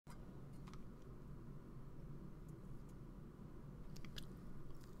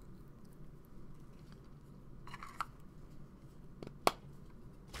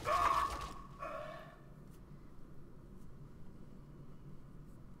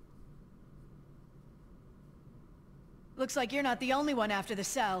Looks like you're not the only one after the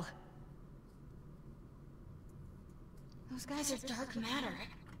cell. Those guys are dark matter.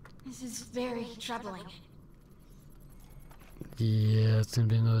 This is very troubling. Yeah, it's gonna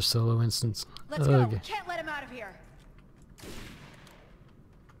be another solo instance. Let's go. We can't let him out of here.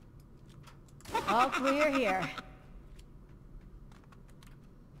 All clear here.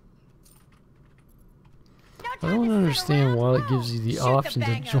 I don't understand why it gives you the option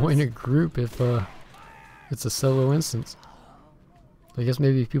to join a group if it's a solo instance. I guess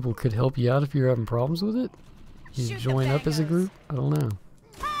maybe people could help you out if you're having problems with it. You join up as a group? I don't know.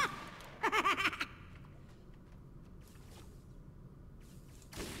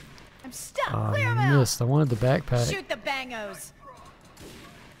 I'm stuck. I missed. I wanted the backpack. Shoot the bangos.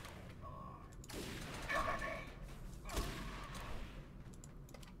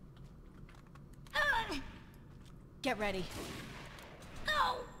 Get ready.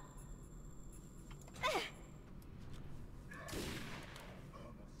 No.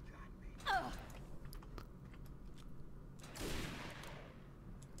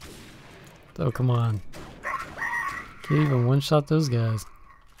 Oh, come on. Can't even one-shot those guys.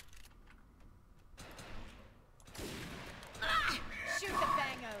 Shoot the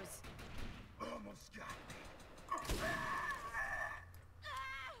bangos. Almost got me.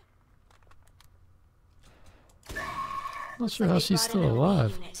 Not sure how she's still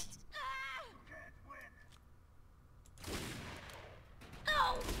alive.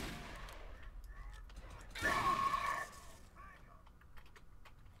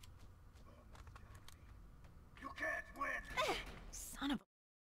 Son of a...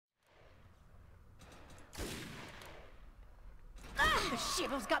 The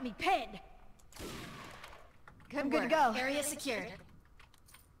shit's got me pinned. I'm good to go. Area secured.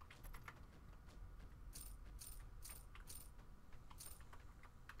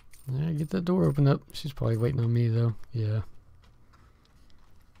 Yeah, get that door opened up. She's probably waiting on me though. Yeah.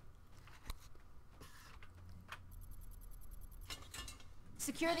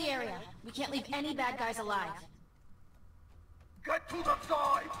 Secure the area. We can't leave any bad guys alive. Get to the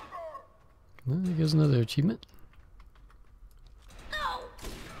side! Well, there goes another achievement. No.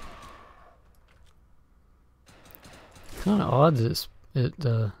 Kind of odd that it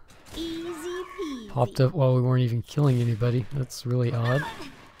Easy peasy. popped up while we weren't even killing anybody. That's really odd.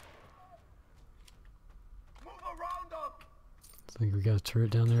 Move around them! I think we got a turret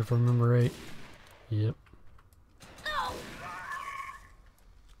down there if I remember right. Yep. No.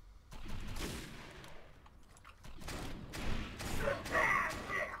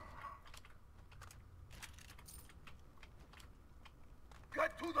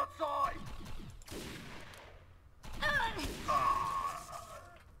 Get to the side!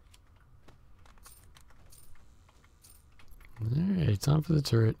 Alright, time for the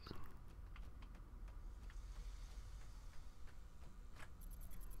turret.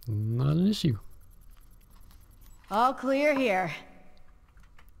 Not an issue. All clear here.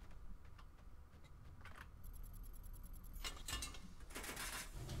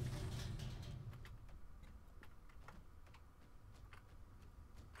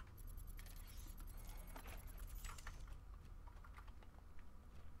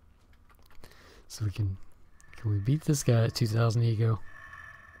 So can we beat this guy at 2000 ego?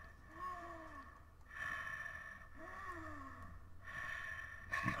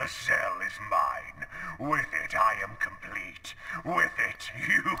 The cell is mine. With it, I am complete. With it,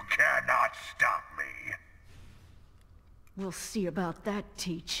 you cannot stop me. We'll see about that,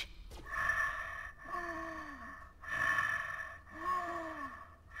 Teach.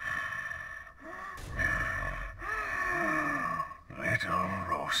 Little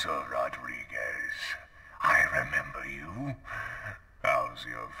Rosa Rodriguez. I remember you. How's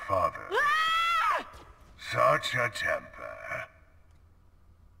your father? Such a temper.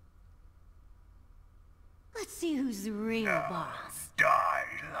 Let's see who's the real boss. Die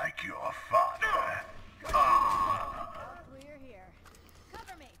like your father. Clear here.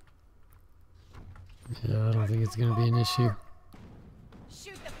 Cover me. Yeah, I don't think it's gonna be an issue.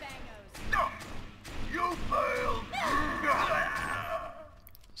 Shoot the bangos. You failed.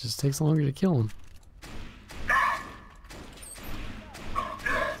 It just takes longer to kill him.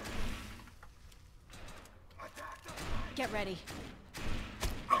 Get ready.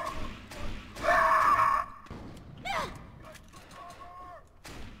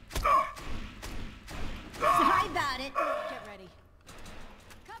 Sorry about it. Get ready.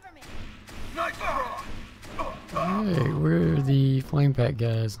 Cover me. Nice try. Alright, where are the flame pack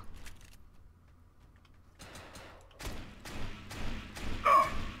guys?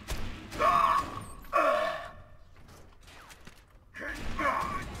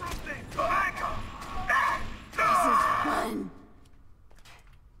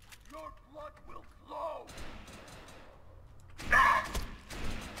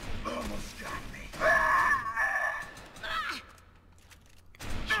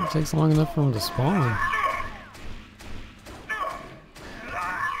 Sure takes long enough for him to spawn.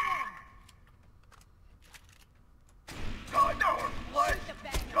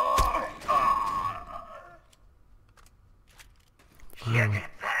 Finally.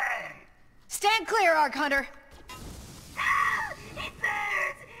 Stand clear, Arc Hunter.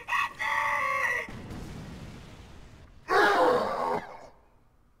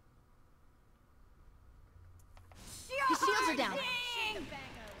 His shields are down.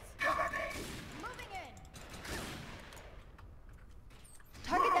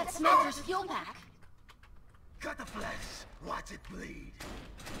 Target that smelter's fuel pack. Cut the flesh. Watch it bleed.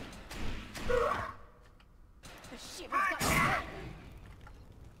 The shit was got me.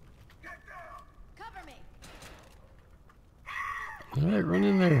 Get down. Cover me. Alright, run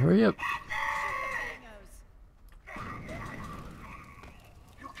in there. Hurry up.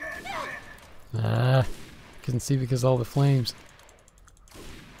 You can't win. Ah, couldn't see because of all the flames.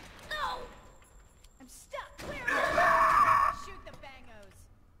 No! I'm stuck. Clear. Shoot the bangos.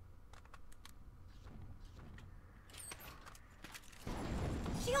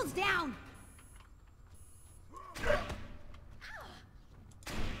 Shields down.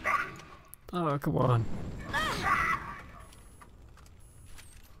 Oh, come on.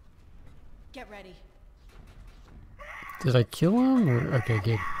 Get ready. Did I kill him? Or, okay,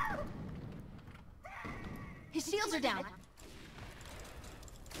 good. His shields are down.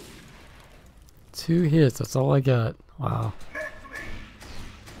 2 hits, that's all I got. Wow.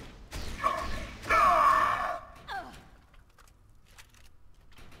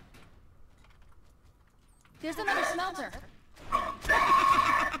 There's another smelter.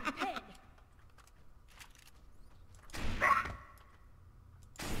 Head.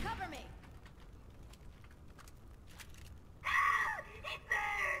 Cover me.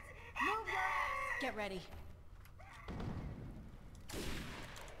 Move your ass. Get ready.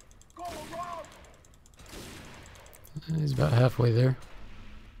 Go around. He's about halfway there.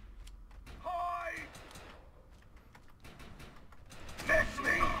 Hide. Miss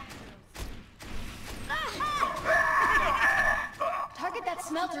me. Target that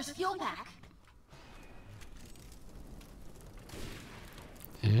smelter's fuel pack.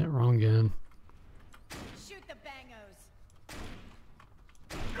 Yeah, wrong gun. Shoot the bangos.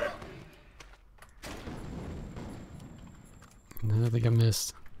 I think I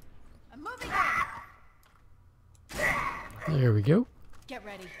missed. I'm moving in. There we go. Get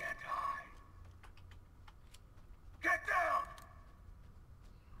ready. Get down.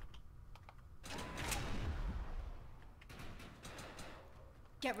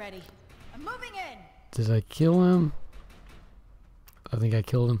 Get ready. I'm moving in. Did I kill him? I think I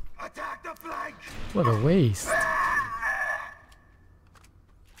killed him. Attack the flank. What a waste.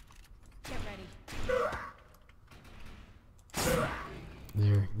 Get ready.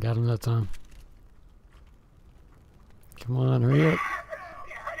 There, got him that time. Come on, hurry up.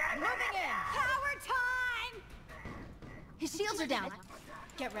 I'm moving in. Power time. His shields are down.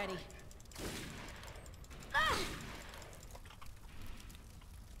 Get ready.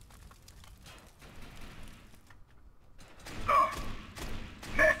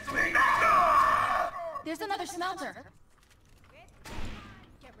 Miss me. There's another smelter.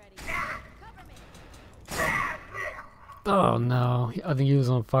 Get ready. Cover me. Oh no, I think he was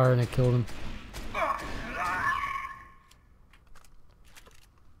on fire and I killed him.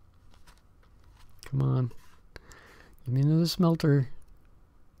 Come on. Give me another smelter.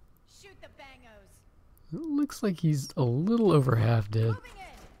 Shoot the bangos. It looks like he's a little over half dead. Moving in.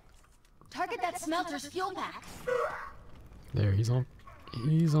 Target that smelter's fuel pack. There, he's on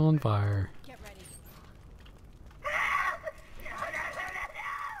fire. Get ready.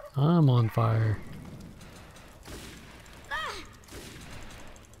 I'm on fire. I'm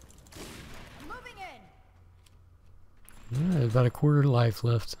moving in. Alright, about a quarter life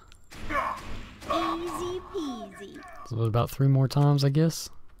left. Easy peasy. So about 3 more times, I guess.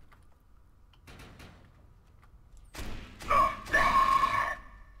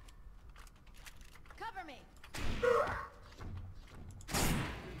 Cover me.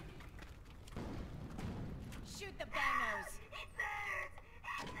 Shoot the bangos.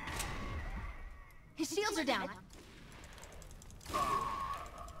 His shields are down.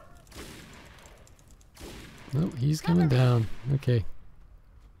 Nope, he's coming down. Okay.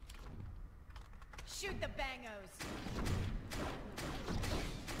 Shoot the bangos.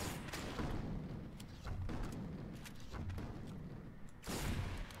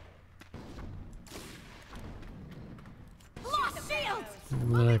 Lost shields.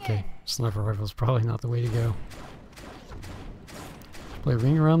 Okay. Sniper rifle's probably not the way to go. Play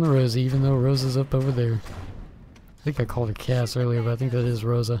Ring Around the Rosie, even though Rose is up over there. I think I called her Cass earlier, but I think that is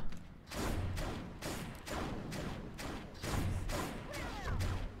Rosa.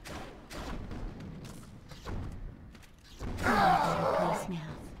 Peace now.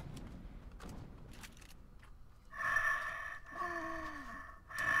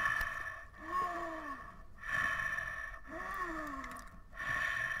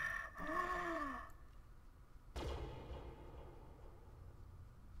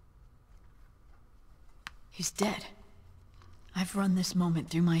 He's dead. I've run this moment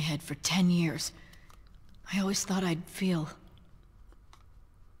through my head for 10 years. I always thought I'd feel...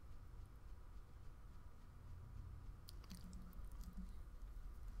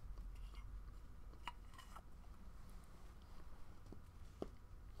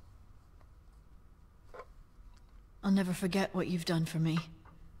 I'll never forget what you've done for me.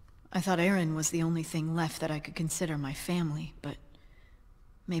 I thought Aaron was the only thing left that I could consider my family, but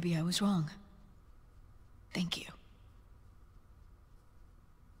maybe I was wrong. Thank you.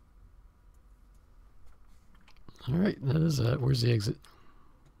 Alright, that is that. Where's the exit?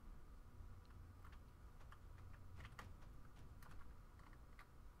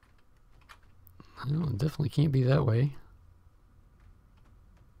 No, it definitely can't be that way.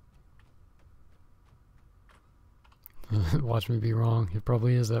 Watch me be wrong. It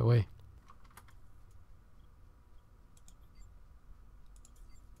probably is that way.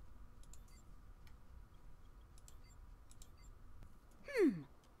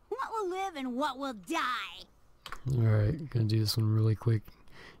 What will live and what will die? Alright, gonna do this one really quick.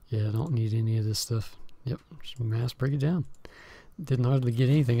 Yeah, I don't need any of this stuff. Yep, just mass break it down. Didn't hardly get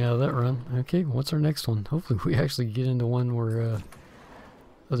anything out of that run. Okay, what's our next one? Hopefully we actually get into one where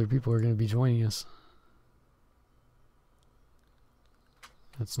other people are going to be joining us.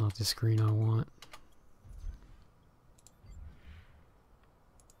 That's not the screen I want.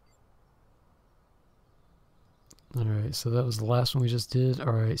 Alright, so that was the last one we just did.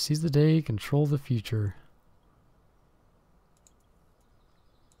 Alright, seize the day, control the future.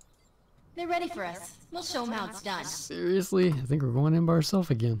 They're ready for us. We'll show them how it's done. Seriously? I think we're going in by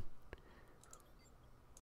ourselves again.